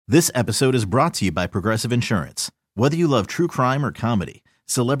This episode is brought to you by Progressive Insurance. Whether you love true crime or comedy,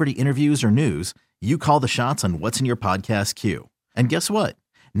 celebrity interviews or news, you call the shots on what's in your podcast queue. And guess what?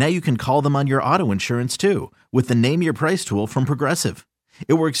 Now you can call them on your auto insurance too with the Name Your Price tool from Progressive.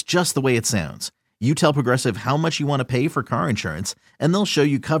 It works just the way it sounds. You tell Progressive how much you want to pay for car insurance, and they'll show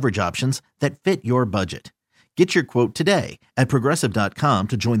you coverage options that fit your budget. Get your quote today at Progressive.com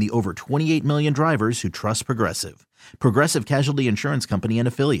to join the over 28 million drivers who trust Progressive. Progressive Casualty Insurance Company and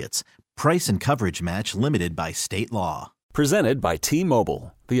Affiliates. Price and coverage match limited by state law. Presented by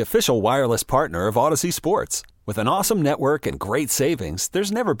T-Mobile, the official wireless partner of Odyssey Sports. With an awesome network and great savings,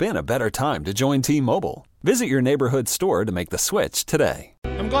 there's never been a better time to join T-Mobile. Visit your neighborhood store to make the switch today.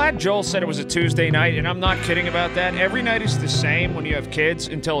 I'm glad Joel said it was a Tuesday night, and I'm not kidding about that. Every night is the same when you have kids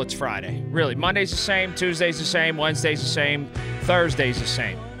until it's Friday. Really, Monday's the same, Tuesday's the same, Wednesday's the same, Thursday's the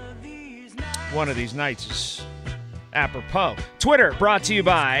same. One of these nights is apropos. Twitter brought to you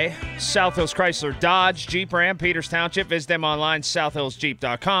by South Hills Chrysler Dodge, Jeep Ram, Peters Township. Visit them online,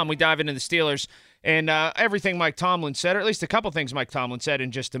 southhillsjeep.com. We dive into the Steelers and everything Mike Tomlin said, or at least a couple things Mike Tomlin said in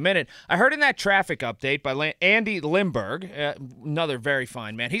just a minute. I heard in that traffic update by Andy Lindberg, another very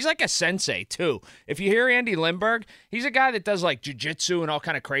fine man. He's like a sensei, too. If you hear Andy Lindberg, he's a guy that does like jiu-jitsu and all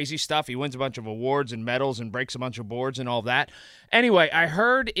kind of crazy stuff. He wins a bunch of awards and medals and breaks a bunch of boards and all that. Anyway, I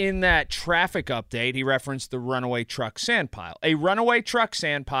heard in that traffic update, he referenced the runaway truck sand pile. A runaway truck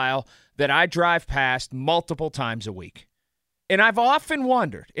sand pile that I drive past multiple times a week. And I've often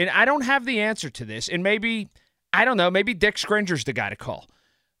wondered, and I don't have the answer to this, and maybe, I don't know, maybe Dick Scringer's the guy to call.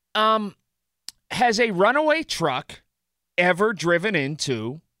 Has a runaway truck ever driven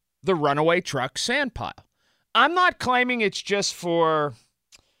into the runaway truck sand pile? I'm not claiming it's just for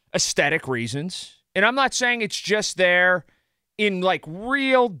aesthetic reasons, and I'm not saying it's just there in like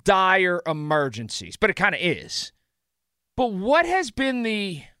real dire emergencies, but it kind of is. But what has been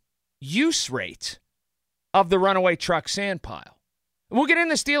the use rate of the runaway truck sand pile? We'll get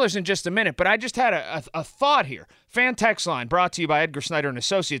into Steelers in just a minute, but I just had a thought here. Fan text line brought to you by Edgar Snyder and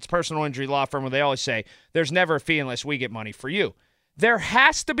Associates, personal injury law firm, where they always say there's never a fee unless we get money for you. There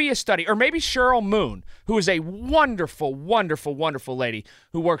has to be a study, or maybe Cheryl Moon, who is a wonderful, wonderful, wonderful lady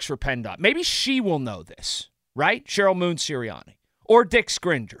who works for PennDOT. Maybe she will know this, right? Cheryl Moon Sirianni or Dick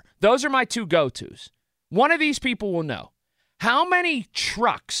Scringer. Those are my two go-tos. One of these people will know. How many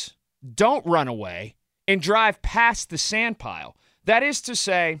trucks don't run away and drive past the sand pile? That is to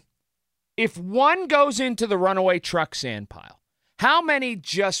say, if one goes into the runaway truck sand pile, how many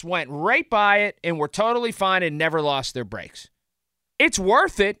just went right by it and were totally fine and never lost their brakes? It's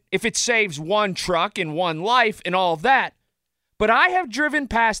worth it if it saves one truck and one life and all of that. But I have driven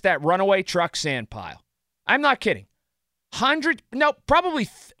past that runaway truck sand pile. I'm not kidding. Thousands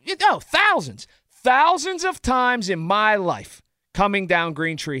of times in my life coming down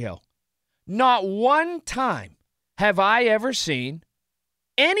Green Tree Hill. Not one time have I ever seen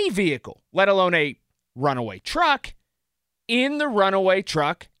any vehicle, let alone a runaway truck, in the runaway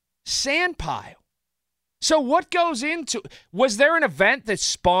truck sand pile. So what goes into, was there an event that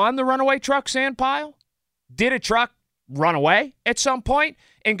spawned the runaway truck sand pile? Did a truck run away at some point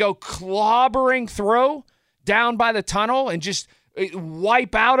and go clobbering through down by the tunnel and just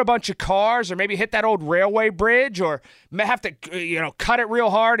wipe out a bunch of cars, or maybe hit that old railway bridge, or have to, cut it real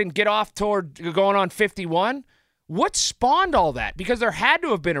hard and get off toward going on 51? What spawned all that? Because there had to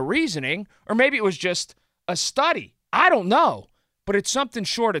have been a reasoning, or maybe it was just a study. I don't know, but it's something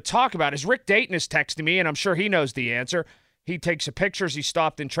sure to talk about. As Rick Dayton is texting me, and I'm sure he knows the answer. He takes the pictures. He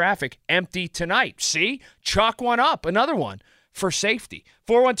stopped in traffic. Empty tonight. See? Chalk one up. Another one for safety.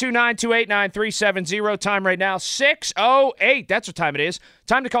 412-928-9370. Time right now, 6:08. That's what time it is.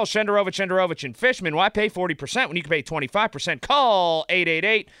 Time to call Shenderovich and Fishman. Why pay 40% when you can pay 25%? Call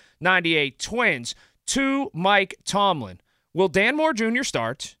 888-98-TWINS. To Mike Tomlin. Will Dan Moore Jr.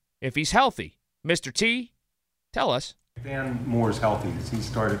 start if he's healthy? Mr. T, tell us. Dan Moore is healthy. Does he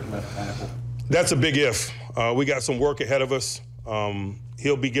start at left tackle? That's a big if. We got some work ahead of us.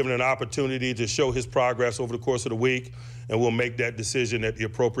 He'll be given an opportunity to show his progress over the course of the week, and we'll make that decision at the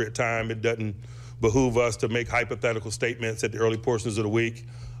appropriate time. It doesn't behoove us to make hypothetical statements at the early portions of the week.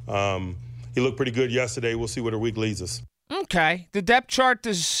 He looked pretty good yesterday. We'll see where the week leads us. Okay. The depth chart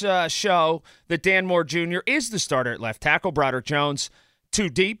does show that Dan Moore Jr. is the starter at left tackle. Broderick Jones too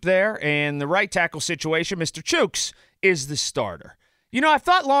deep there. And the right tackle situation, Mr. Chooks, is the starter. I've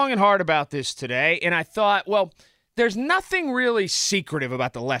thought long and hard about this today, and I thought, well, there's nothing really secretive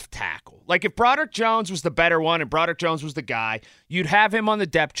about the left tackle. Like if Broderick Jones was the better one and Broderick Jones was the guy, you'd have him on the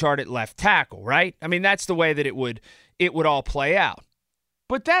depth chart at left tackle, right? I mean, that's the way that it would all play out.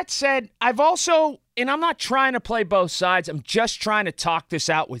 But that said, I've also and I'm not trying to play both sides. I'm just trying to talk this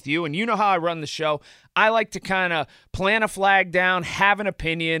out with you. And you know how I run the show. I like to kind of plant a flag down, have an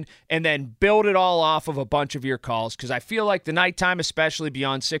opinion, and then build it all off of a bunch of your calls, because I feel like the nighttime, especially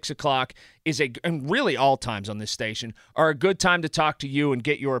beyond 6 o'clock, and really all times on this station, are a good time to talk to you and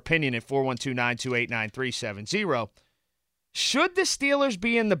get your opinion at 412-928-9370. Should the Steelers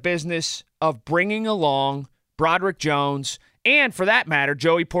be in the business of bringing along Broderick Jones and, for that matter,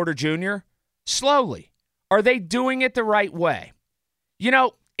 Joey Porter Jr. slowly? Are they doing it the right way? You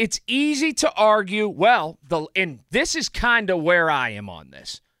know, it's easy to argue, and this is kind of where I am on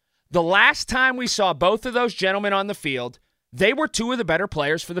this. The last time we saw both of those gentlemen on the field, they were two of the better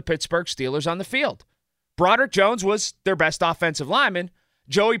players for the Pittsburgh Steelers on the field. Broderick Jones was their best offensive lineman.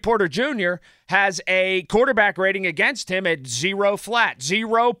 Joey Porter Jr. has a quarterback rating against him at 0 flat,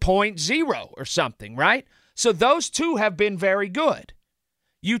 0.0 or something, right? So those two have been very good.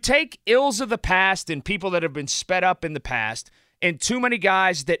 You take ills of the past and people that have been sped up in the past, and too many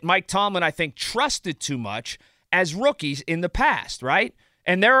guys that Mike Tomlin, I think, trusted too much as rookies in the past, right?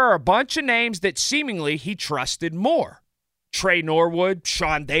 And there are a bunch of names that seemingly he trusted more. Trey Norwood,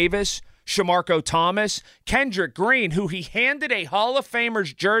 Sean Davis, Shamarko Thomas, Kendrick Green, who he handed a Hall of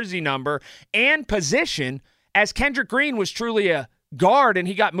Famer's jersey number and position, as Kendrick Green was truly a guard and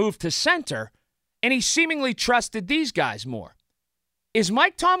he got moved to center, and he seemingly trusted these guys more. Is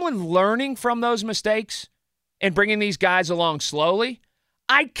Mike Tomlin learning from those mistakes and bringing these guys along slowly?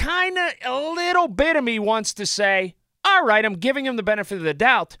 A little bit of me wants to say, all right, I'm giving him the benefit of the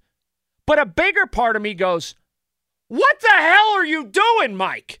doubt. But a bigger part of me goes, what the hell are you doing,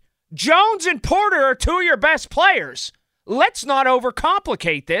 Mike? Jones and Porter are two of your best players. Let's not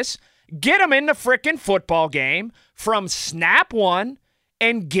overcomplicate this. Get them in the frickin' football game from snap one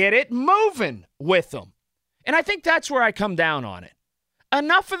and get it moving with them. And I think that's where I come down on it.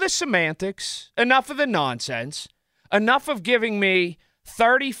 Enough of the semantics, enough of the nonsense, enough of giving me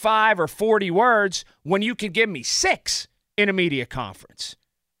 35 or 40 words when you can give me 6 in a media conference.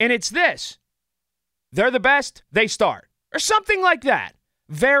 And it's this. They're the best, they start. Or something like that.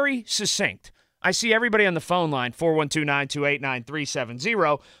 Very succinct. I see everybody on the phone line,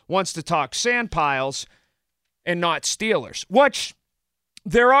 412-928-9370, wants to talk sandpiles and not Steelers, which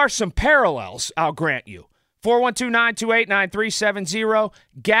there are some parallels, I'll grant you. 412-928-9370.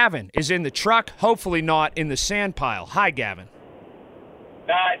 Gavin is in the truck, hopefully not in the sandpile. Hi, Gavin.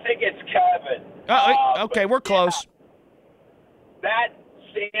 I think it's Kevin. Okay, we're close. That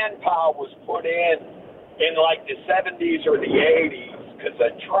sandpile was put in like the 70s or the 80s because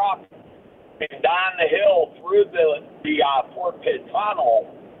a truck came down the hill through the Fort Pitt Tunnel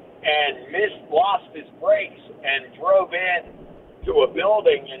and lost his brakes and drove in to a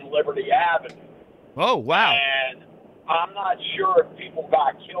building in Liberty Avenue. Oh, wow. And I'm not sure if people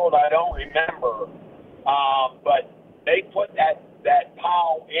got killed. I don't remember. But they put that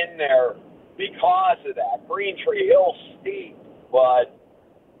pile in there because of that. Green Tree Hill's steep, but,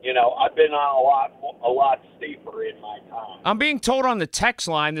 you know, I've been on a lot steeper in my time. I'm being told on the text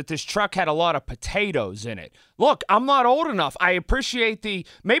line that this truck had a lot of potatoes in it. Look, I'm not old enough. I appreciate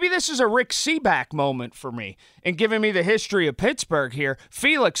maybe this is a Rick Seaback moment for me and giving me the history of Pittsburgh here.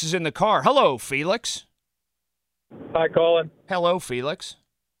 Felix is in the car. Hello, Felix. Hi, Colin. Hello, Felix.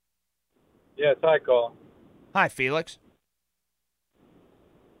 Yes, hi, Colin. Hi, Felix.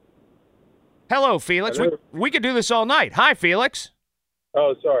 Hello, Felix. Hello. We could do this all night. Hi, Felix.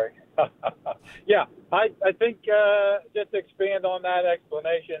 Oh, sorry. Yeah, I think just to expand on that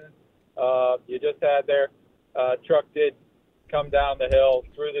explanation you just had there, truck did come down the hill,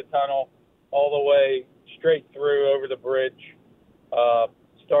 through the tunnel, all the way straight through over the bridge,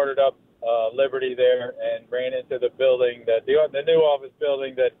 started up Liberty there and ran into the building, the new office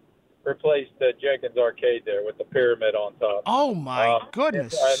building that replaced the Jenkins Arcade there with the pyramid on top. Oh, my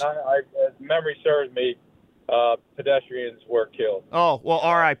goodness. And as memory serves me, pedestrians were killed. Oh, well,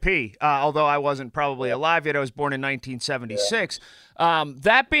 R.I.P., although I wasn't probably alive yet. I was born in 1976. Yeah.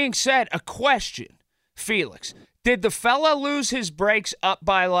 That being said, a question, Felix. Did the fella lose his brakes up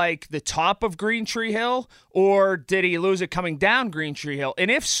by, like, the top of Green Tree Hill, or did he lose it coming down Green Tree Hill?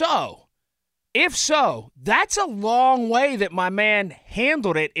 And if so, that's a long way that my man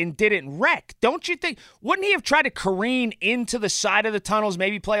handled it and didn't wreck. Don't you think? Wouldn't he have tried to careen into the side of the tunnels,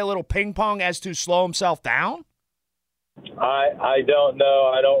 maybe play a little ping pong as to slow himself down? I don't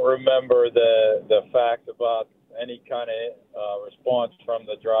know. I don't remember the facts about any kind of response from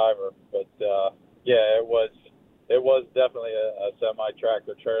the driver. But, yeah, it was definitely a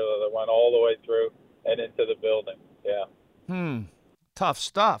semi-tractor trailer that went all the way through and into the building. Yeah. Tough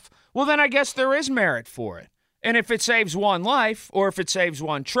stuff. Well, then I guess there is merit for it. And if it saves one life, or if it saves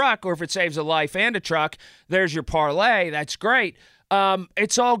one truck, or if it saves a life and a truck, there's your parlay. That's great.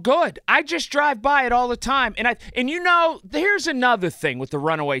 It's all good. I just drive by it all the time. And you know, here's another thing with the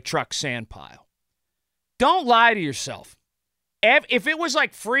runaway truck sand pile. Don't lie to yourself. If it was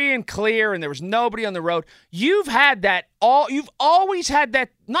like free and clear and there was nobody on the road, you've always had that,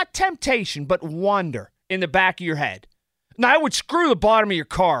 not temptation, but wonder in the back of your head. Now, I would screw the bottom of your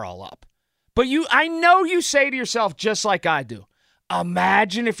car all up. But I know you say to yourself, just like I do,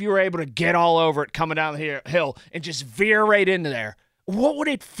 imagine if you were able to get all over it coming down the hill and just veer right into there. What would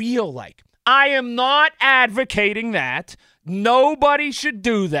it feel like? I am not advocating that. Nobody should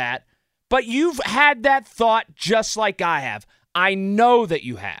do that. But you've had that thought just like I have. I know that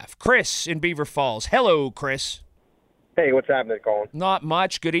you have. Chris in Beaver Falls. Hello, Chris. Hey, what's happening, Colin? Not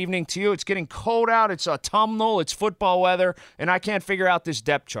much. Good evening to you. It's getting cold out. It's autumnal. It's football weather. And I can't figure out this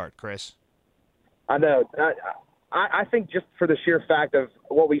depth chart, Chris. I know. I think just for the sheer fact of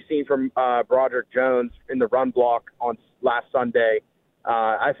what we've seen from Broderick Jones in the run block on last Sunday,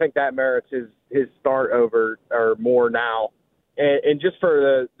 I think that merits his start over or more now. And just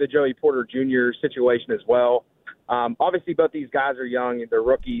for the Joey Porter Jr. situation as well. Obviously, both these guys are young and they're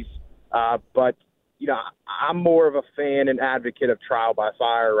rookies, but you know, I'm more of a fan and advocate of trial by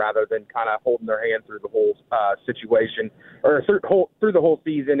fire rather than kind of holding their hand through the whole situation or through the whole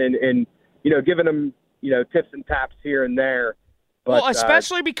season and you know, giving them, you know, tips and taps here and there. But, well,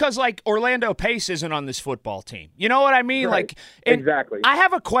 especially because, like, Orlando Pace isn't on this football team. You know what I mean? Right. Like, exactly. I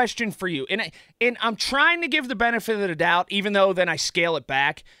have a question for you, and I'm trying to give the benefit of the doubt, even though then I scale it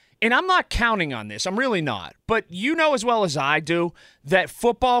back. And I'm not counting on this. I'm really not. But you know as well as I do that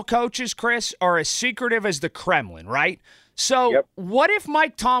football coaches, Chris, are as secretive as the Kremlin, right? So What if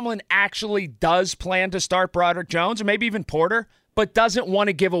Mike Tomlin actually does plan to start Broderick Jones and maybe even Porter, but doesn't want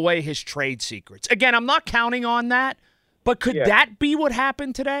to give away his trade secrets? Again, I'm not counting on that, but could that be what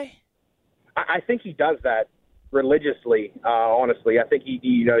happened today? I think he does that religiously, honestly. I think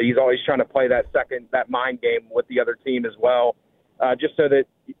he's always trying to play that mind game with the other team as well, just so that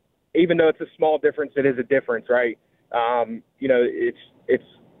even though it's a small difference, it is a difference, right? You know, it's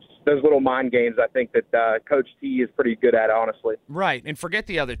those little mind games I think that Coach T is pretty good at, honestly. Right, and forget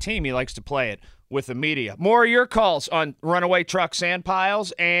the other team. He likes to play it with the media. More of your calls on runaway truck sand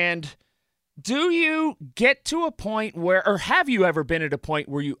piles. And do you get to a point where, or have you ever been at a point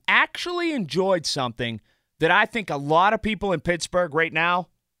where you actually enjoyed something that I think a lot of people in Pittsburgh right now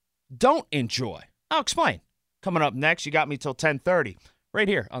don't enjoy? I'll explain. Coming up next, you got me till 10:30. Right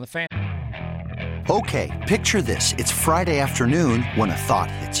here on The Fan. Okay, picture this. It's Friday afternoon when a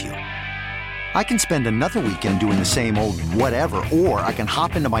thought hits you. I can spend another weekend doing the same old whatever, or I can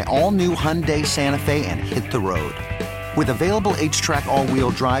hop into my all-new Hyundai Santa Fe and hit the road. With available H-Track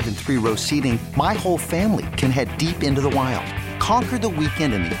all-wheel drive and 3-row seating, my whole family can head deep into the wild. Conquer the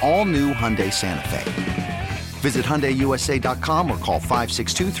weekend in the all-new Hyundai Santa Fe. Visit HyundaiUSA.com or call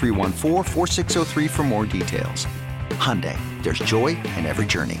 562-314-4603 for more details. Hyundai, there's joy in every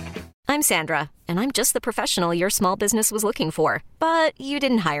journey. I'm Sandra, and I'm just the professional your small business was looking for. But you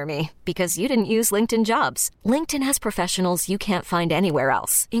didn't hire me because you didn't use LinkedIn Jobs. LinkedIn has professionals you can't find anywhere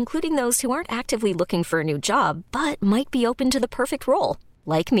else, including those who aren't actively looking for a new job, but might be open to the perfect role,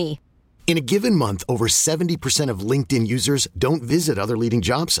 like me. In a given month, over 70% of LinkedIn users don't visit other leading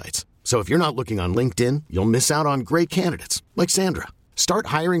job sites. So if you're not looking on LinkedIn, you'll miss out on great candidates like Sandra. Start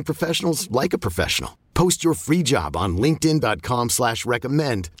hiring professionals like a professional. Post your free job on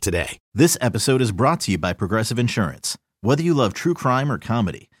linkedin.com/recommend today. This episode is brought to you by Progressive Insurance. Whether you love true crime or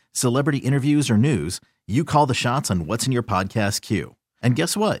comedy, celebrity interviews or news, you call the shots on what's in your podcast queue. And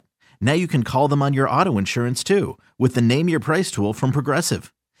guess what? Now you can call them on your auto insurance too with the Name Your Price tool from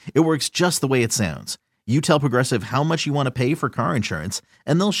Progressive. It works just the way it sounds. You tell Progressive how much you want to pay for car insurance,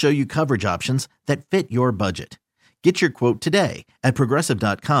 and they'll show you coverage options that fit your budget. Get your quote today at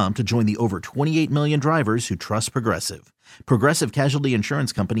Progressive.com to join the over 28 million drivers who trust Progressive. Progressive Casualty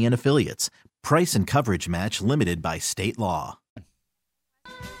Insurance Company and Affiliates. Price and coverage match limited by state law.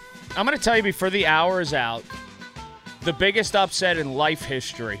 I'm going to tell you before the hour is out, the biggest upset in life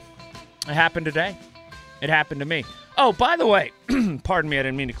history. It happened today. It happened to me. Oh, by the way, pardon me, I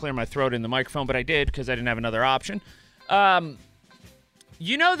didn't mean to clear my throat in the microphone, but I did because I didn't have another option.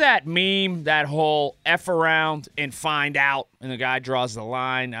 You know that meme, that whole F around and find out, and the guy draws the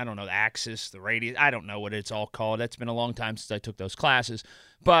line, I don't know, the axis, the radius, I don't know what it's all called. It's been a long time since I took those classes.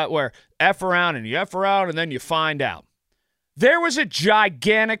 But where F around and you F around and then you find out. There was a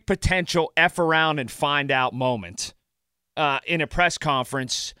gigantic potential F around and find out moment in a press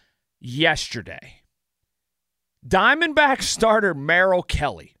conference yesterday. Diamondbacks starter Merrill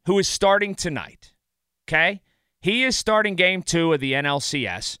Kelly, who is starting tonight, okay? He is starting game 2 of the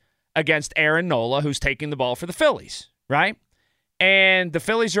NLCS against Aaron Nola, who's taking the ball for the Phillies, right? And the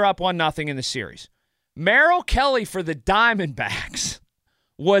Phillies are up 1-0 in the series. Merrill Kelly for the Diamondbacks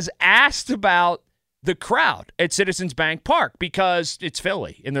was asked about the crowd at Citizens Bank Park because it's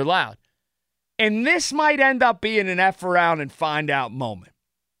Philly and they're loud. And this might end up being an F around and find out moment.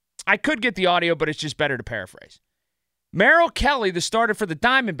 I could get the audio, but it's just better to paraphrase. Merrill Kelly, the starter for the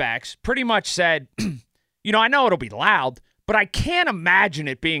Diamondbacks, pretty much said, I know it'll be loud, but I can't imagine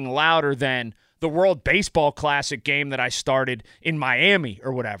it being louder than the World Baseball Classic game that I started in Miami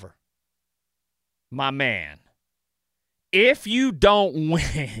or whatever. My man, if you don't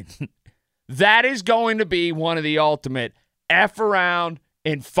win, that is going to be one of the ultimate F around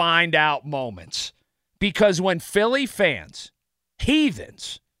and find out moments. Because when Philly fans,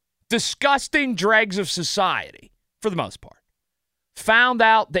 heathens, disgusting dregs of society, for the most part, found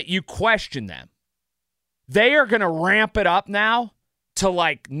out that you question them, they are going to ramp it up now to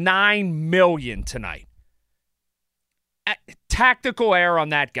like 9 million tonight. Tactical error on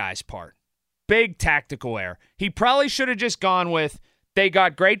that guy's part. Big tactical error. He probably should have just gone with, they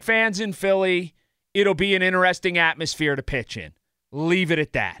got great fans in Philly. It'll be an interesting atmosphere to pitch in. Leave it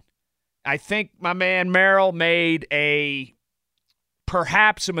at that. I think my man Merrill made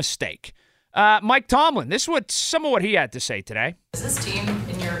perhaps a mistake. Mike Tomlin, this is some of what he had to say today. Does this team,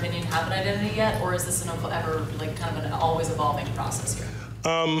 in your opinion, have an identity yet, or is this kind of an always evolving process here?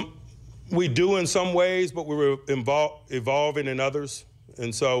 We do in some ways, but we're evolving in others.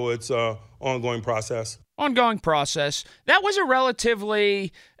 And so it's an ongoing process. Ongoing process. That was a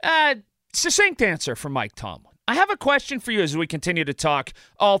relatively succinct answer from Mike Tomlin. I have a question for you as we continue to talk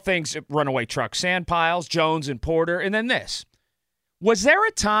all things Runaway Truck, Sandpiles, Jones, and Porter, and then this. Was there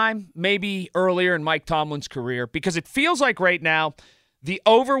a time, maybe earlier in Mike Tomlin's career, because it feels like right now the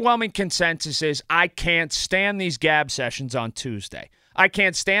overwhelming consensus is I can't stand these gab sessions on Tuesday. I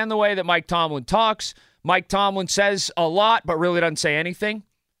can't stand the way that Mike Tomlin talks. Mike Tomlin says a lot but really doesn't say anything.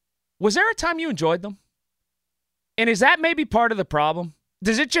 Was there a time you enjoyed them? And is that maybe part of the problem?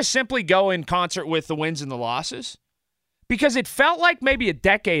 Does it just simply go in concert with the wins and the losses? Because it felt like maybe a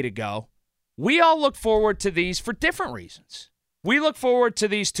decade ago, we all look forward to these for different reasons. We look forward to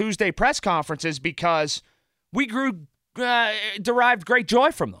these Tuesday press conferences because we derived great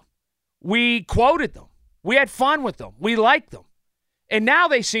joy from them. We quoted them. We had fun with them. We liked them. And now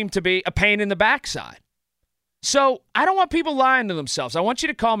they seem to be a pain in the backside. So I don't want people lying to themselves. I want you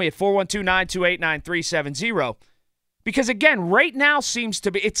to call me at 412-928-9370 because, again, right now seems to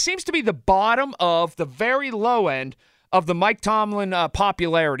be the bottom of the very low end of the Mike Tomlin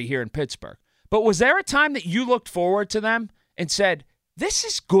popularity here in Pittsburgh. But was there a time that you looked forward to them and said, this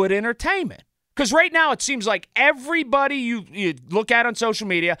is good entertainment? Because right now it seems like everybody you look at on social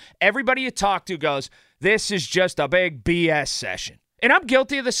media, everybody you talk to goes, this is just a big BS session. And I'm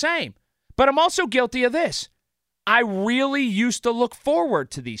guilty of the same. But I'm also guilty of this. I really used to look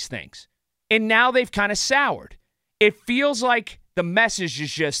forward to these things. And now they've kind of soured. It feels like the message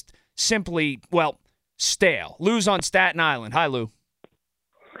is just simply, stale. Lou's on Staten Island. Hi, Lou.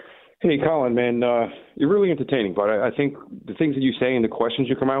 Hey, Colin, man, you're really entertaining, but I think the things that you say and the questions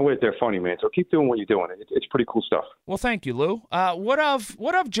you come out with, they're funny, man. So keep doing what you're doing. It's pretty cool stuff. Well, thank you, Lou. What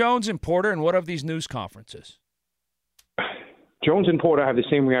of Jones and Porter, and what of these news conferences? Jones and Porter have the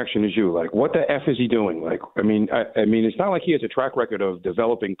same reaction as you. Like, what the F is he doing? Like, I mean, it's not like he has a track record of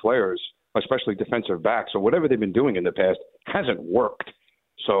developing players, especially defensive backs, or whatever they've been doing in the past hasn't worked.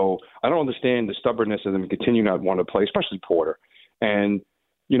 So I don't understand the stubbornness of them continuing not want to play, especially Porter. And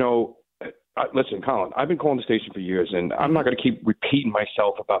listen, Colin, I've been calling the station for years, and I'm not going to keep repeating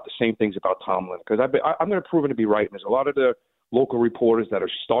myself about the same things about Tomlin because I'm going to prove it to be right. And there's a lot of the local reporters that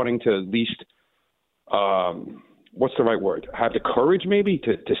are starting to at least, what's the right word? Have the courage maybe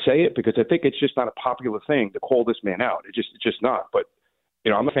to say it, because I think it's just not a popular thing to call this man out. It's just not. But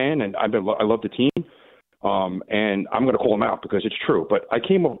I'm a fan, and I love the team. And I'm going to call them out because it's true. But I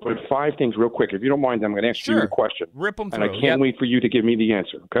came up with 5 things real quick. If you don't mind, I'm going to ask you a question. Rip them through. And I can't wait for you to give me the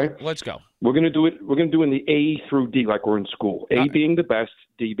answer, okay? Let's go. We're going to do it. We're going to do it in the A through D like we're in school. A being the best,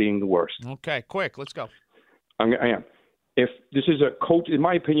 D being the worst. Okay, quick. Let's go. I am. If this is a coach, in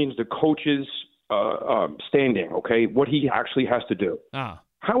my opinion, is the coach's standing, okay, what he actually has to do.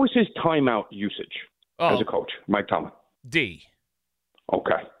 How is his timeout usage as a coach, Mike Tomlin? D.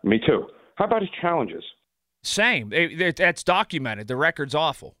 Okay, me too. How about his challenges? Same. That's documented. The record's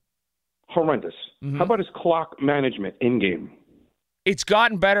awful. Horrendous. Mm-hmm. How about his clock management in-game? It's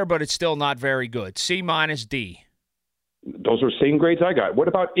gotten better, but it's still not very good. C minus D. Those are the same grades I got. What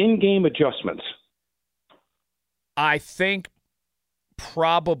about in-game adjustments? I think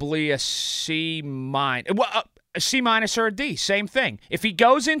probably a C minus. Well, a C- or a D. Same thing. If he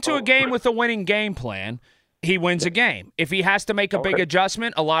goes into a game with a winning game plan, he wins a game. If he has to make a big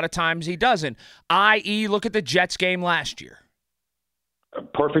adjustment, a lot of times he doesn't. I.e., look at the Jets game last year. A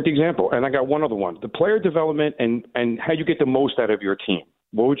perfect example. And I got one other one. The player development and how you get the most out of your team.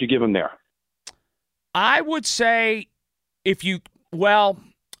 What would you give him there? I would say that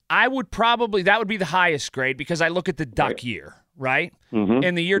would be the highest grade because I look at the Duck year, right? Mm-hmm.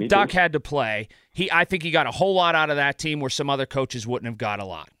 And the year Duck had to play, I think he got a whole lot out of that team where some other coaches wouldn't have got a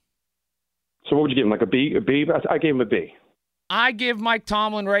lot. So what would you give him, like a B? I gave him a B. I give Mike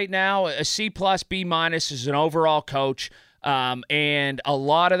Tomlin right now a C+, B- as an overall coach. And a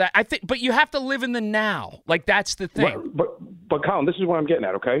lot of that, I think, but you have to live in the now. Like, that's the thing. But Colin, this is what I'm getting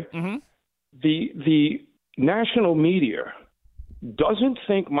at, okay? Mm-hmm. The national media doesn't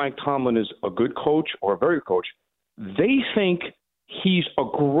think Mike Tomlin is a good coach or a very good coach. They think he's a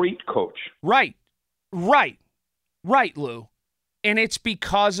great coach. Right, Lou. And it's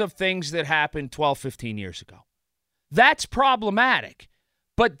because of things that happened 12, 15 years ago. That's problematic.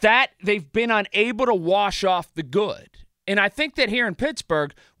 But they've been unable to wash off the good. And I think that here in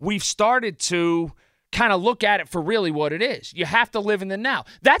Pittsburgh, we've started to kind of look at it for really what it is. You have to live in the now.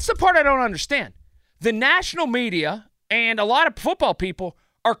 That's the part I don't understand. The national media and a lot of football people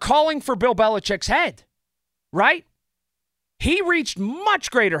are calling for Bill Belichick's head, right? He reached much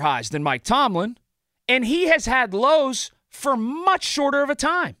greater highs than Mike Tomlin, and he has had lows for much shorter of a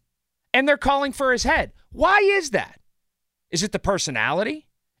time. And they're calling for his head. Why is that? Is it the personality?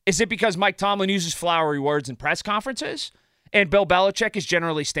 Is it because Mike Tomlin uses flowery words in press conferences and Bill Belichick is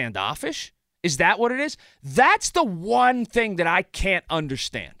generally standoffish? Is that what it is? That's the one thing that I can't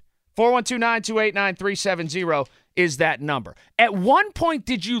understand. 412-928-9370 is that number. At one point,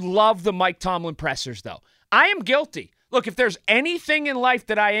 did you love the Mike Tomlin pressers, though? I am guilty. Look, if there's anything in life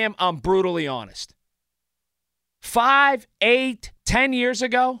that I am, I'm brutally honest. 5, 8, 10 years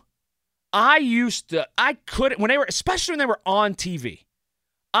ago, especially when they were on TV,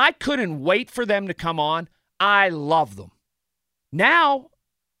 I couldn't wait for them to come on. I love them. Now,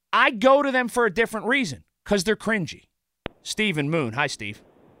 I go to them for a different reason, because they're cringy. Steve and Moon. Hi, Steve.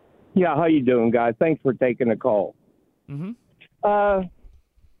 Yeah, how you doing, guys? Thanks for taking the call. Mm-hmm.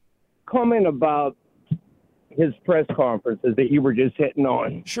 Comment about his press conferences that you were just hitting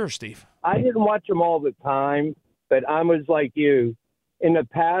on. Sure, Steve. I didn't watch them all the time, but I was like you. In the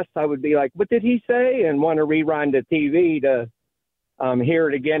past, I would be like, what did he say? And want to rewind the TV to hear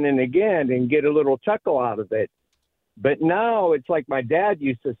it again and again and get a little chuckle out of it. But now it's like my dad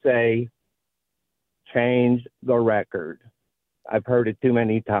used to say, change the record. I've heard it too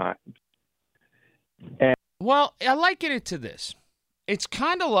many times. Well, I liken it to this. It's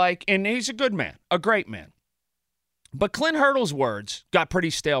kind of like, and he's a good man, a great man. But Clint Hurdle's words got pretty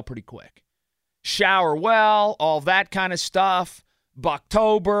stale pretty quick. Shower well, all that kind of stuff.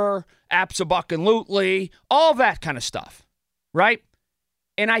 Bucktober, abso-bucking-lootly, all that kind of stuff, right?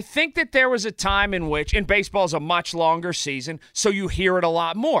 And I think that there was a time in which, and baseball's a much longer season, so you hear it a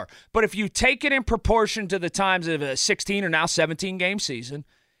lot more. But if you take it in proportion to the times of a 16 or now 17-game season,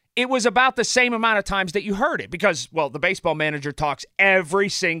 it was about the same amount of times that you heard it because, well, the baseball manager talks every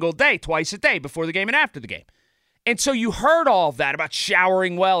single day, twice a day, before the game and after the game. And so you heard all of that about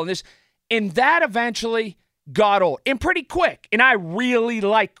showering well and this, and that eventually got old and pretty quick. And I really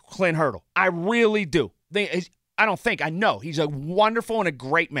like Clint Hurdle. I really do. I know he's a wonderful and a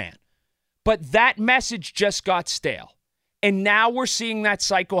great man. But that message just got stale. And now we're seeing that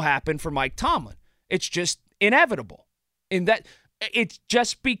cycle happen for Mike Tomlin. It's just inevitable. And that it's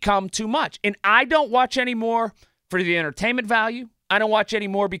just become too much. And I don't watch anymore for the entertainment value. I don't watch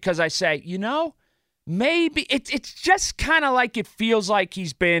anymore because I say, maybe it's just kind of like it feels like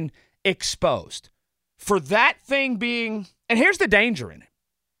he's been exposed. For that thing being, and here's the danger in it.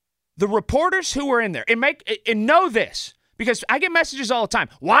 The reporters who are in there, and know this, because I get messages all the time.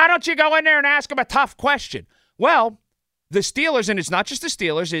 Why don't you go in there and ask them a tough question? Well, the Steelers, and it's not just the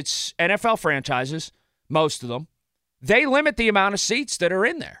Steelers, it's NFL franchises, most of them, they limit the amount of seats that are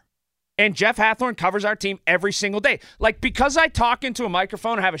in there. And Jeff Hathorn covers our team every single day. Like, because I talk into a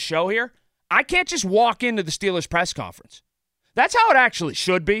microphone and have a show here, I can't just walk into the Steelers press conference. That's how it actually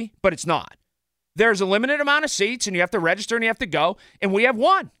should be, but it's not. There's a limited amount of seats, and you have to register, and you have to go, and we have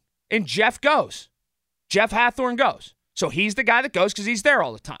one. And Jeff goes. Jeff Hathorn goes. So he's the guy that goes because he's there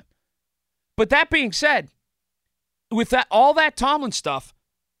all the time. But that being said, with all that Tomlin stuff,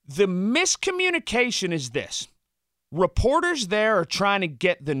 the miscommunication is this. Reporters there are trying to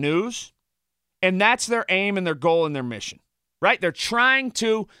get the news, and that's their aim and their goal and their mission, right? They're trying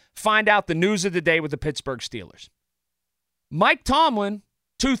to find out the news of the day with the Pittsburgh Steelers. Mike Tomlin,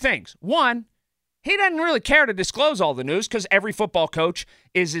 2 things. 1, He doesn't really care to disclose all the news because every football coach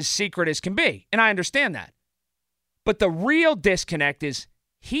is as secret as can be, and I understand that. But the real disconnect is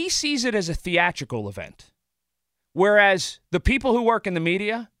he sees it as a theatrical event, whereas the people who work in the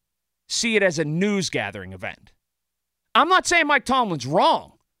media see it as a news-gathering event. I'm not saying Mike Tomlin's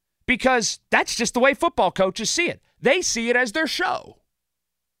wrong, because that's just the way football coaches see it. They see it as their show.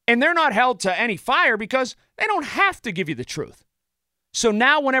 And they're not held to any fire because they don't have to give you the truth. So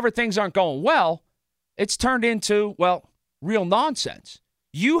now whenever things aren't going well, it's turned into, well, real nonsense.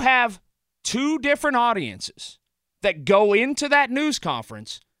 You have two different audiences that go into that news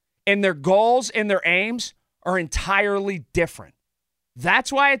conference, and their goals and their aims are entirely different.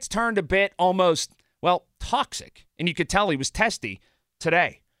 That's why it's turned a bit almost, well, toxic. And you could tell he was testy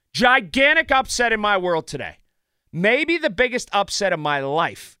today. Gigantic upset in my world today. Maybe the biggest upset of my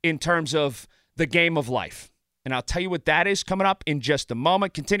life in terms of the game of life. And I'll tell you what that is coming up in just a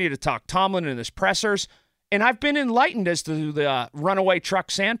moment. Continue to talk Tomlin and his pressers. And I've been enlightened as to the runaway truck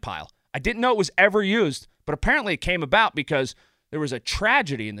sandpile. I didn't know it was ever used, but apparently it came about because there was a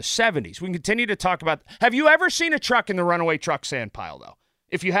tragedy in the 70s. We can continue to talk about. Have you ever seen a truck in the runaway truck sandpile, though?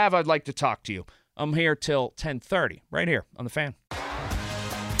 If you have, I'd like to talk to you. I'm here till 10:30, right here on The Fan.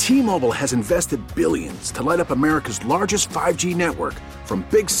 T-Mobile has invested billions to light up America's largest 5G network, from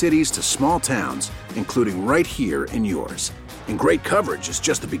big cities to small towns, including right here in yours. And great coverage is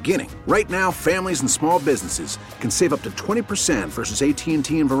just the beginning. Right now, families and small businesses can save up to 20% versus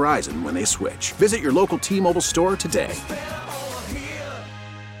AT&T and Verizon when they switch. Visit your local T-Mobile store today.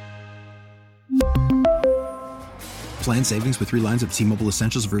 Plan savings with 3 lines of T-Mobile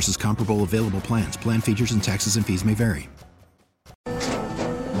Essentials versus comparable available plans. Plan features and taxes and fees may vary.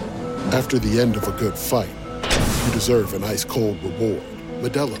 After the end of a good fight, you deserve an ice-cold reward.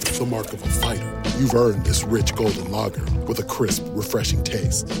 Modelo is the mark of a fighter. You've earned this rich golden lager with a crisp, refreshing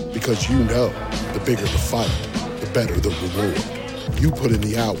taste. Because you know, the bigger the fight, the better the reward. You put in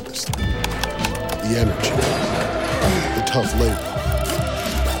the hours, the energy, the tough labor.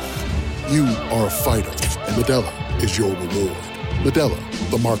 You are a fighter, and Modelo is your reward. Modelo,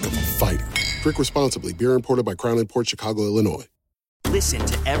 the mark of a fighter. Drink responsibly. Beer imported by Crown Imports, Chicago, Illinois. Listen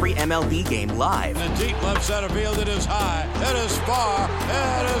to every MLB game live. In the deep left center field, it is high, it is far,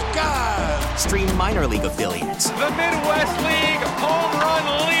 it is gone. Stream minor league affiliates. The Midwest League home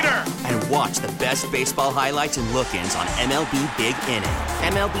run leader. And watch the best baseball highlights and look-ins on MLB Big Inning.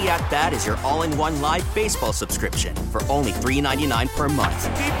 MLB At Bat is your all-in-one live baseball subscription for only $3.99 per month.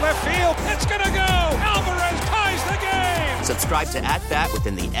 Deep left field, it's gonna go. Alvarez ties the game. Subscribe to At Bat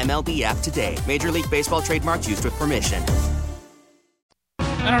within the MLB app today. Major League Baseball trademarks used with permission.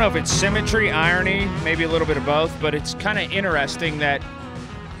 I don't know if it's symmetry, irony, maybe a little bit of both, but it's kind of interesting that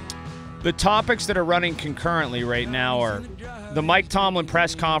the topics that are running concurrently right now are the Mike Tomlin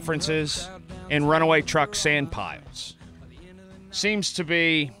press conferences and runaway truck sandpiles. Seems to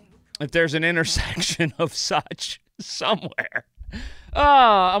be that there's an intersection of such somewhere.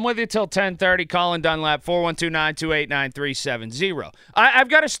 I'm with you till 10:30. Colin Dunlap, 412-928-9370. I've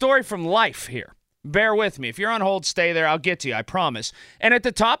got a story from life here. Bear with me. If you're on hold, stay there. I'll get to you, I promise. And at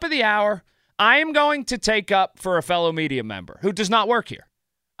the top of the hour, I am going to take up for a fellow media member who does not work here.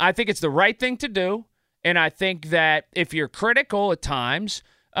 I think it's the right thing to do, and I think that if you're critical at times,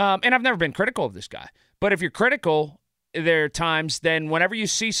 and I've never been critical of this guy, but if you're critical, there are times then whenever you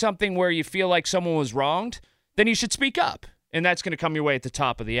see something where you feel like someone was wronged, then you should speak up, and that's going to come your way at the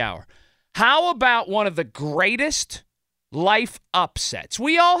top of the hour. How about one of the greatest life upsets?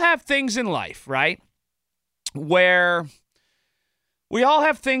 We all have things in life, right? Where we all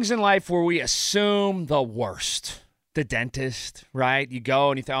have things in life where we assume the worst. The dentist, right? You go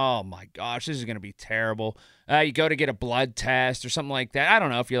and you think, oh my gosh, this is going to be terrible. You go to get a blood test or something like that. I don't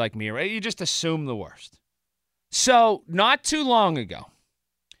know if you're like me, right? You just assume the worst. So not too long ago,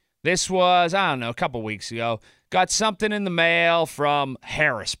 this was, I don't know, a couple weeks ago, got something in the mail from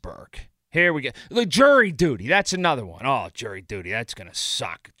Harrisburg. Here we go. The jury duty. That's another one. Oh, jury duty. That's going to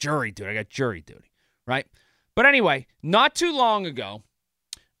suck. Jury duty. I got jury duty, right? But anyway, not too long ago,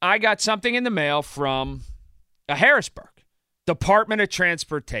 I got something in the mail from Harrisburg. Department of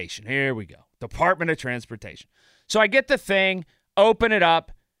Transportation. Here we go. Department of Transportation. So I get the thing, open it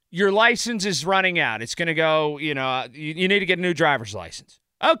up. Your license is running out. It's going to go, you need to get a new driver's license.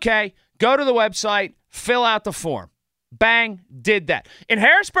 Okay, go to the website, fill out the form. Bang, did that. And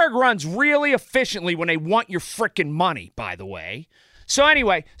Harrisburg runs really efficiently when they want your freaking money, by the way. So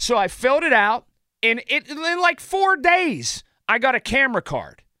anyway, I filled it out, and in like 4 days, I got a camera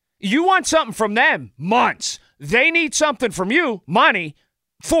card. You want something from them, months. They need something from you, money,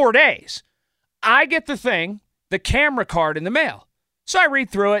 4 days. I get the thing, the camera card in the mail. So I read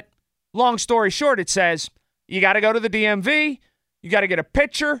through it. Long story short, it says you got to go to the DMV. You got to get a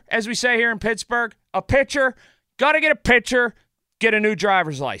picture, as we say here in Pittsburgh, a picture. Got to get a picture, get a new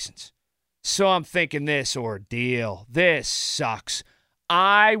driver's license. So I'm thinking this ordeal, this sucks.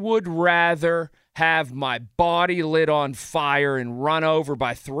 I would rather have my body lit on fire and run over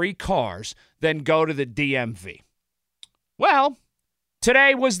by 3 cars than go to the DMV. Well,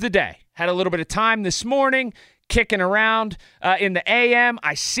 today was the day. Had a little bit of time this morning, kicking around in the AM.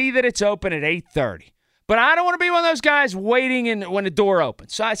 I see that it's open at 8:30. But I don't want to be one of those guys waiting when the door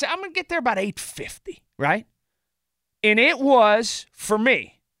opens. So I said, I'm going to get there about 8:50, right? And it was, for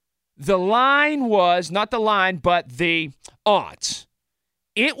me, the line was, not the line, but the odds.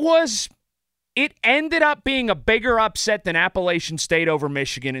 It ended up being a bigger upset than Appalachian State over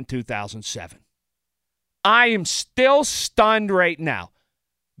Michigan in 2007. I am still stunned right now.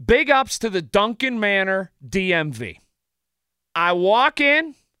 Big ups to the Duncan Manor DMV. I walk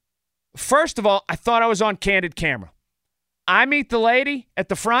in. First of all, I thought I was on candid camera. I meet the lady at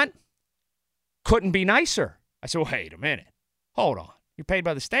the front. Couldn't be nicer. I said, well, wait a minute. Hold on. You're paid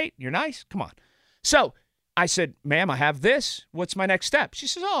by the state? You're nice? Come on. So I said, ma'am, I have this. What's my next step? She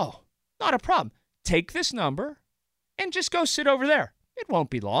says, oh, not a problem. Take this number and just go sit over there. It won't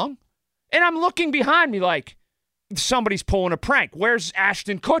be long. And I'm looking behind me like somebody's pulling a prank. Where's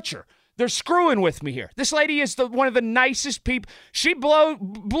Ashton Kutcher? They're screwing with me here. This lady is one of the nicest people. She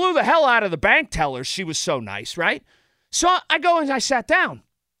blew the hell out of the bank tellers. She was so nice, right? So I go and I sat down.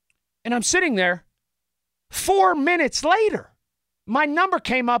 And I'm sitting there. 4 minutes later, my number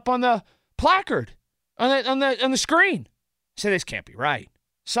came up on the placard, on the screen. I said, this can't be right.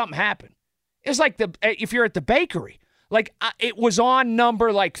 Something happened. It's like if you're at the bakery. Like, it was on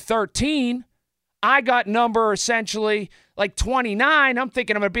number, 13. I got number, essentially, 29. I'm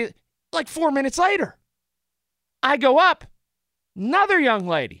thinking I'm going to be, 4 minutes later. I go up. Another young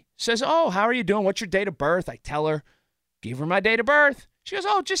lady says, oh, how are you doing? What's your date of birth? I tell her, give her my date of birth. She goes,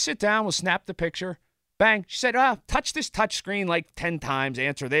 oh, just sit down. We'll snap the picture. Bang. She said, touch this touch screen 10 times.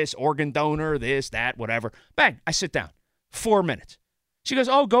 Answer this, organ donor, this, that, whatever. Bang. I sit down. 4 minutes. She goes,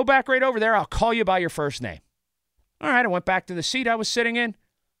 oh, go back right over there. I'll call you by your first name. All right. I went back to the seat I was sitting in.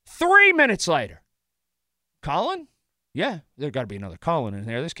 3 minutes later. Colin? Yeah, there got to be another Colin in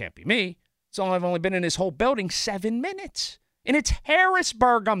there. This can't be me. I've only been in this whole building 7 minutes. And it's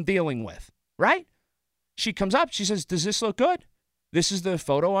Harrisburg I'm dealing with, right? She comes up. She says, does this look good? This is the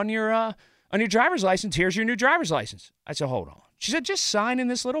photo on your driver's license. Here's your new driver's license. I said, hold on. She said, just sign in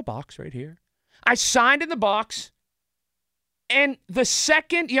this little box right here. I signed in the box. And the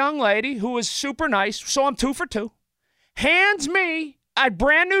second young lady, who was super nice, so I'm 2 for 2, hands me a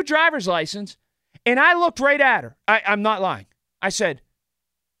brand new driver's license. And I looked right at her. I'm not lying. I said,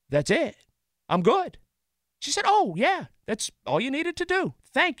 that's it. I'm good. She said, oh, yeah, that's all you needed to do.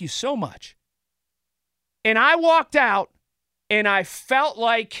 Thank you so much. And I walked out, and I felt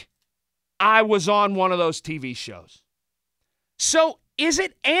like I was on one of those TV shows. So is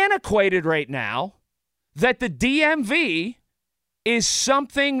it antiquated right now that the DMV is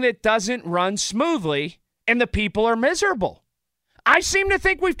something that doesn't run smoothly and the people are miserable? I seem to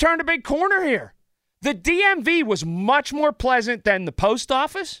think we've turned a big corner here. The DMV was much more pleasant than the post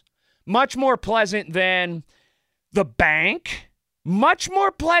office, much more pleasant than the bank, much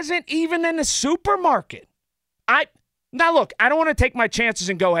more pleasant even than the supermarket. Now, look, I don't want to take my chances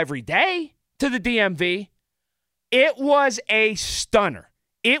and go every day to the DMV. It was a stunner.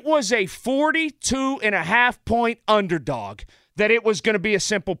 It was a 42.5-point underdog that it was going to be a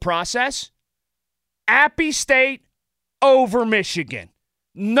simple process. Appy State over Michigan.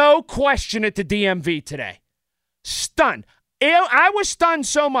 No question at the DMV today. Stunned. I was stunned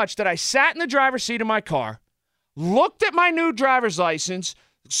so much that I sat in the driver's seat of my car, looked at my new driver's license,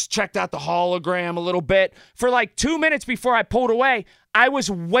 checked out the hologram a little bit. For 2 minutes before I pulled away, I was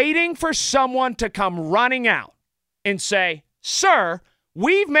waiting for someone to come running out and say, sir,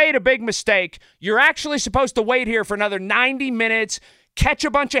 we've made a big mistake. You're actually supposed to wait here for another 90 minutes, catch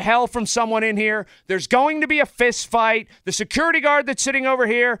a bunch of hell from someone in here. There's going to be a fist fight. The security guard that's sitting over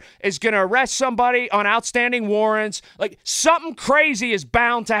here is going to arrest somebody on outstanding warrants. Something crazy is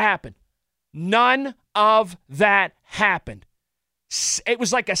bound to happen. None of that happened. It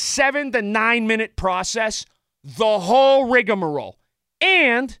was like a 7 to 9 minute process, the whole rigmarole.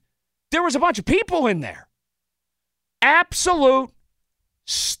 And there was a bunch of people in there. Absolute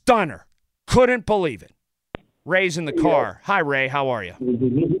stunner. Couldn't believe it. Ray's in the car. Hi, Ray. How are you?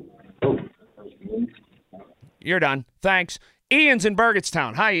 You're done. Thanks. Ian's in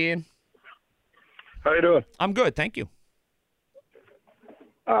Burgettstown. Hi, Ian. How you doing? I'm good. Thank you.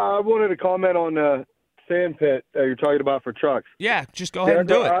 I wanted to comment on sand pit that you're talking about for trucks. Yeah, just go ahead and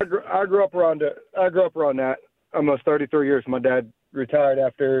do it. I grew up around it. I grew up around that. Almost 33 years. My dad retired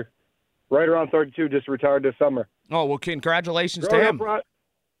after right around 32. Just retired this summer. Oh well, congratulations to him.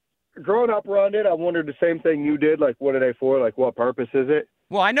 Growing up around it, I wondered the same thing you did. Like, what are they for? Like, what purpose is it?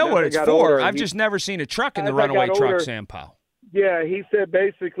 Well, I know what it's for. I've just never seen a truck in the Runaway truck sand pile. Yeah, he said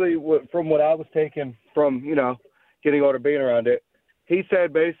basically, from what I was taking from, getting older, being around it, he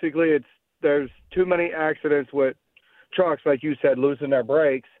said basically there's too many accidents with trucks, like you said, losing their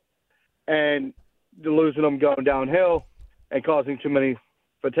brakes and losing them going downhill and causing too many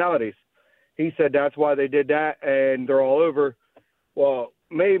fatalities. He said that's why they did that, and they're all over. Well,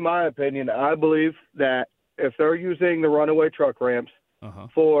 my opinion, I believe that if they're using the Runaway truck ramps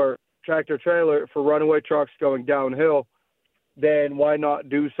for tractor trailer, for Runaway trucks going downhill, then why not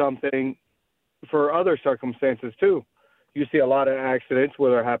do something for other circumstances too? You see a lot of accidents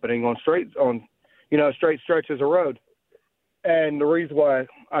where they're happening on straight stretches of road. And the reason why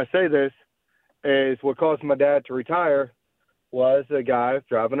I say this is what caused my dad to retire was a guy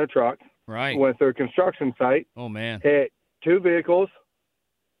driving a truck. Right. Went through a construction site. Oh, man. Hit two vehicles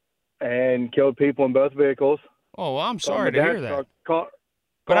and killed people in both vehicles. Oh, well, I'm sorry to hear that.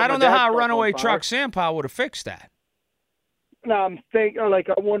 But I don't know how a Runaway truck sand pile would have fixed that. No, I'm thinking, I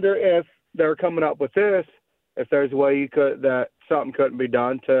wonder if they're coming up with this, if there's a way that something couldn't be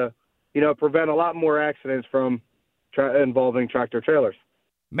done to, prevent a lot more accidents from involving tractor trailers.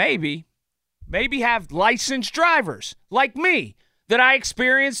 Maybe have licensed drivers like me that I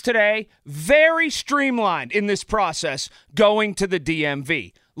experienced today, very streamlined in this process, going to the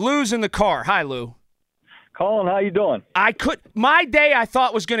DMV. Lou's in the car. Hi, Lou. Colin, how you doing? My day I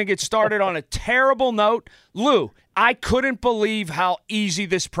thought was going to get started on a terrible note. Lou, I couldn't believe how easy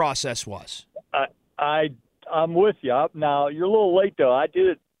this process was. I'm with you. Now, you're a little late, though. I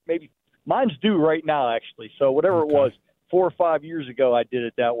did it mine's due right now, actually. So whatever it was, 4 or 5 years ago, I did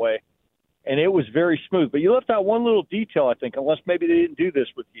it that way. And it was very smooth. But you left out one little detail, I think, unless maybe they didn't do this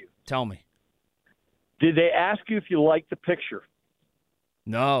with you. Tell me. Did they ask you if you liked the picture?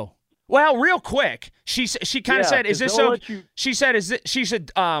 No. Well, real quick, she kind of said, "Is this so?" She said,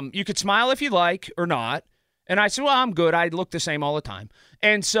 you could smile if you like or not." And I said, "Well, I'm good. I look the same all the time."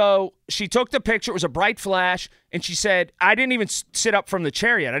 And so she took the picture. It was a bright flash, and she said, "I didn't even sit up from the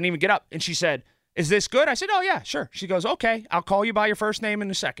chair yet. I didn't even get up." And she said, "Is this good?" I said, "Oh, yeah, sure." She goes, "Okay, I'll call you by your first name in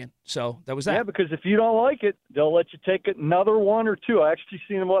a second." So that was that. Yeah, because if you don't like it, they'll let you take another one or two. I actually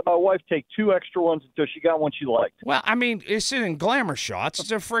seen them let my wife take 2 extra ones until she got one she liked. Well, I mean, it's in glamour shots.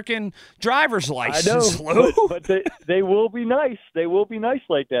 It's a freaking driver's license, I know, Lou. but they will be nice. They will be nice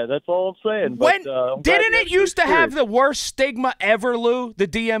like that. That's all I'm saying. Didn't it used to have the worst stigma ever, Lou, the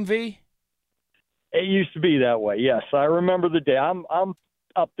DMV? It used to be that way, yes. I remember the day. I'm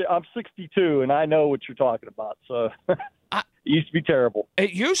up there. I'm 62, and I know what you're talking about. So it used to be terrible.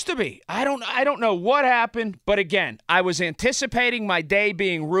 It used to be. I don't know what happened, but again, I was anticipating my day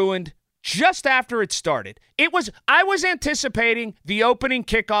being ruined just after it started. I was anticipating the opening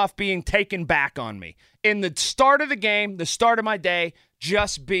kickoff being taken back on me. In the start of the game, the start of my day,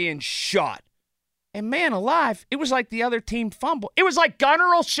 just being shot. And man alive, it was like the other team fumbled. It was like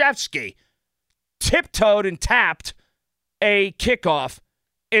Gunnar Olszewski tiptoed and tapped a kickoff,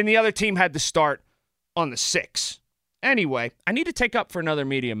 and the other team had to start on the 6. Anyway, I need to take up for another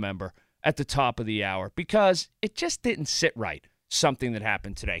media member at the top of the hour because it just didn't sit right, something that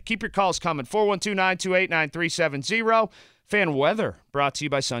happened today. Keep your calls coming, 412-928-9370. Fan weather brought to you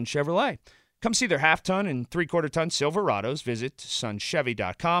by Sun Chevrolet. Come see their half-ton and three-quarter-ton Silverados. Visit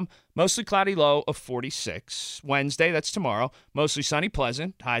sunchevy.com. Mostly cloudy, low of 46. Wednesday, that's tomorrow. Mostly sunny,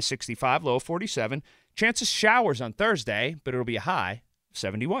 pleasant, high 65, low of 47. Chance of showers on Thursday, but it'll be a high of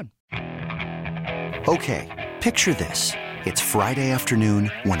 71. Okay, picture this. It's Friday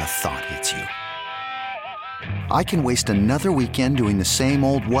afternoon when a thought hits you. I can waste another weekend doing the same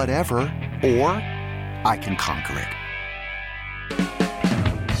old whatever, or I can conquer it.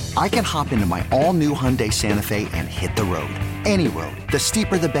 I can hop into my all-new Hyundai Santa Fe and hit the road. Any road. The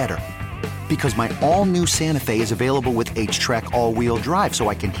steeper, the better. Because my all-new Santa Fe is available with H-Track all-wheel drive, so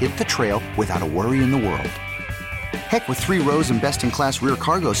I can hit the trail without a worry in the world. Heck, with 3 rows and best-in-class rear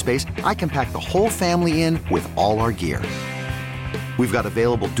cargo space, I can pack the whole family in with all our gear. We've got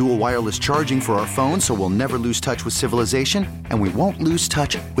available dual wireless charging for our phones, so we'll never lose touch with civilization, and we won't lose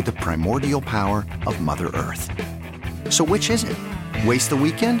touch with the primordial power of Mother Earth. So which is it? Waste the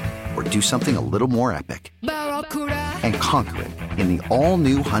weekend or do something a little more epic? And conquer it in the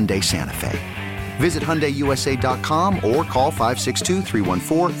all-new Hyundai Santa Fe. Visit HyundaiUSA.com or call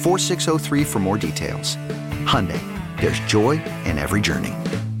 562-314-4603 for more details. Hyundai, there's joy in every journey.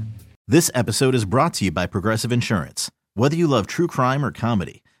 This episode is brought to you by Progressive Insurance. Whether you love true crime or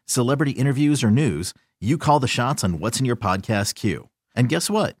comedy, celebrity interviews or news, you call the shots on what's in your podcast queue. And guess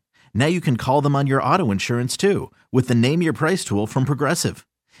what? Now you can call them on your auto insurance too with the Name Your Price tool from Progressive.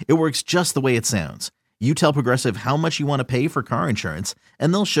 It works just the way it sounds. You tell Progressive how much you want to pay for car insurance,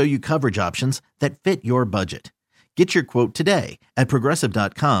 and they'll show you coverage options that fit your budget. Get your quote today at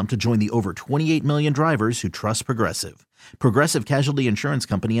Progressive.com to join the over 28 million drivers who trust Progressive. Progressive Casualty Insurance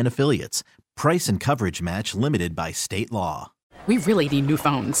Company and Affiliates. Price and coverage match limited by state law. We really need new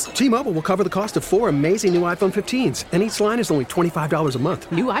phones. T-Mobile will cover the cost of 4 amazing new iPhone 15s, and each line is only $25 a month.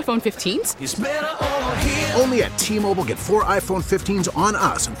 New iPhone 15s? It's better over here. Only at T-Mobile, get 4 iPhone 15s on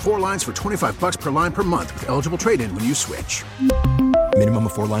us and 4 lines for $25 per line per month with eligible trade-in when you switch. Minimum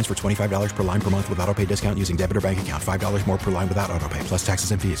of 4 lines for $25 per line per month with autopay discount using debit or bank account. $5 more per line without autopay, plus taxes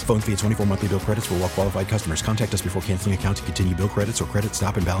and fees. Phone fee at 24 monthly bill credits for well-qualified customers. Contact us before canceling account to continue bill credits or credit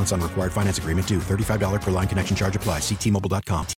stop and balance on required finance agreement due. $35 per line connection charge applies. See T-Mobile.com.